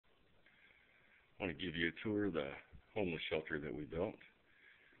I want to give you a tour of the homeless shelter that we built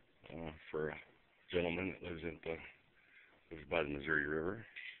for a gentleman that lives by the Missouri River.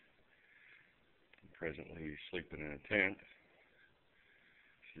 Presently sleeping in a tent.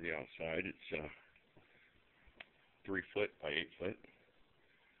 See the outside, it's 3 foot by 8 foot,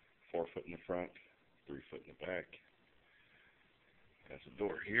 4 foot in the front, 3 foot in the back. Has a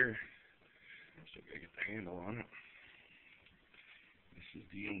door here, so I gotta get the handle on it. This is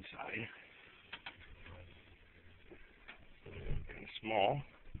the inside. Kind of small,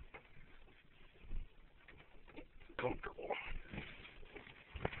 comfortable.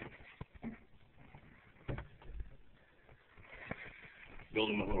 Build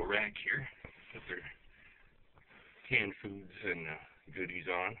them a little rack here, put their canned foods and goodies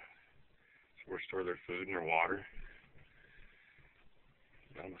on. That's where we store their food and their water.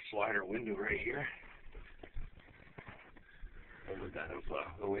 Got a slider window right here. Over that of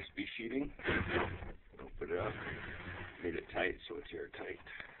OSB sheeting. Open it up. Made it tight so it's airtight.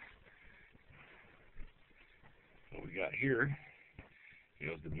 What we got here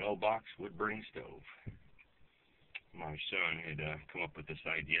is the mailbox wood burning stove. My son had come up with this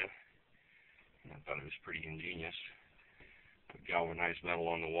idea, and I thought it was pretty ingenious. Put galvanized metal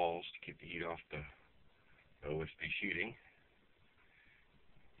on the walls to keep the heat off the OSB sheeting.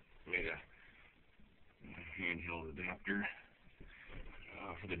 Made a handheld adapter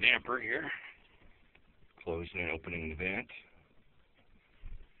for the damper here. Closing and opening the vent.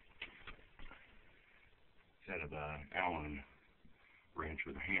 Instead of an Allen wrench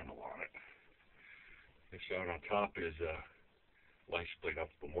with a handle on it. This out on top is a light split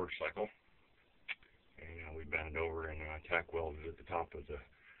up a motorcycle. And we bent over and tack welded at the top of the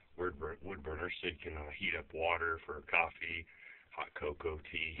wood burner so you can heat up water for coffee, hot cocoa,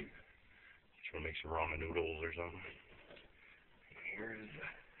 tea. Just want to make some ramen noodles or something. And here is the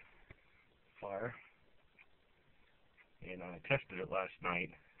fire. And I tested it last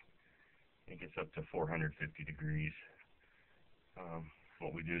night. It gets up to 450 degrees.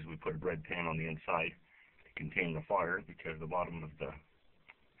 What we do is we put a bread pan on the inside to contain the fire because the bottom of the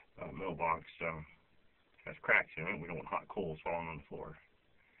mailbox has cracks in it. We don't want hot coals falling on the floor.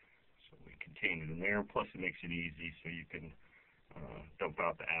 So we contain it in there. Plus it makes it easy so you can dump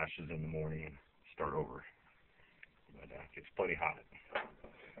out the ashes in the morning and start over. But it gets plenty hot.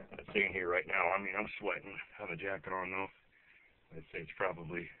 I'm sitting here right now. I mean, I'm sweating. I have a jacket on though. I'd say it's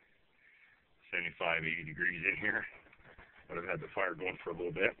probably 75, 80 degrees in here. But I've had the fire going for a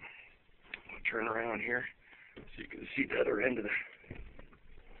little bit. I'm going to turn around here so you can see the other end of the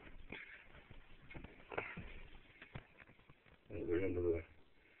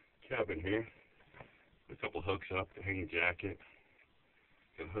cabin here. A couple hooks up to hang the jacket.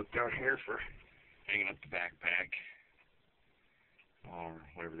 Got a hook down here for hanging up the backpack or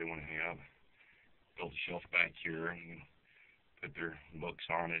whatever they want to have. Build a shelf back here and put their books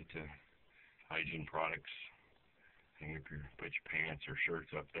on it, hygiene products. Hang up put your pants or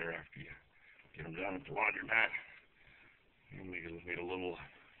shirts up there after you get them down at the laundromat. And made a little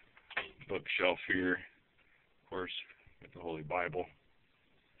bookshelf here, of course, with the Holy Bible.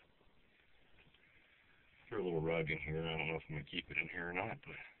 Threw a little rug in here. I don't know if I'm going to keep it in here or not,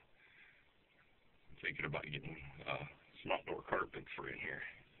 but I'm thinking about getting some outdoor carpet for in here.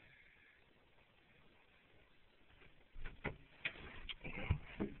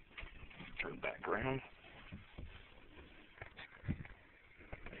 Turn it back around.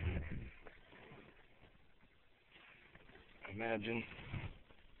 Imagine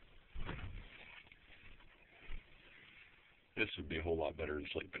this would be a whole lot better than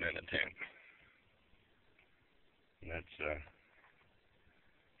sleeping in a tent. And that's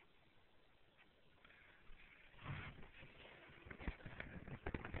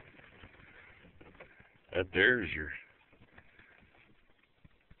that there's your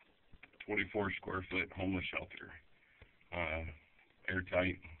 24 square foot homeless shelter.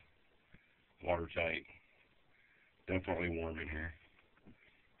 Airtight, watertight. Definitely warm in here.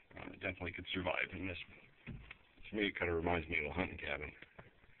 Definitely could survive in this. To me, it kind of reminds me of a hunting cabin.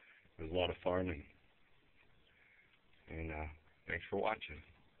 It was a lot of fun, and thanks for watching.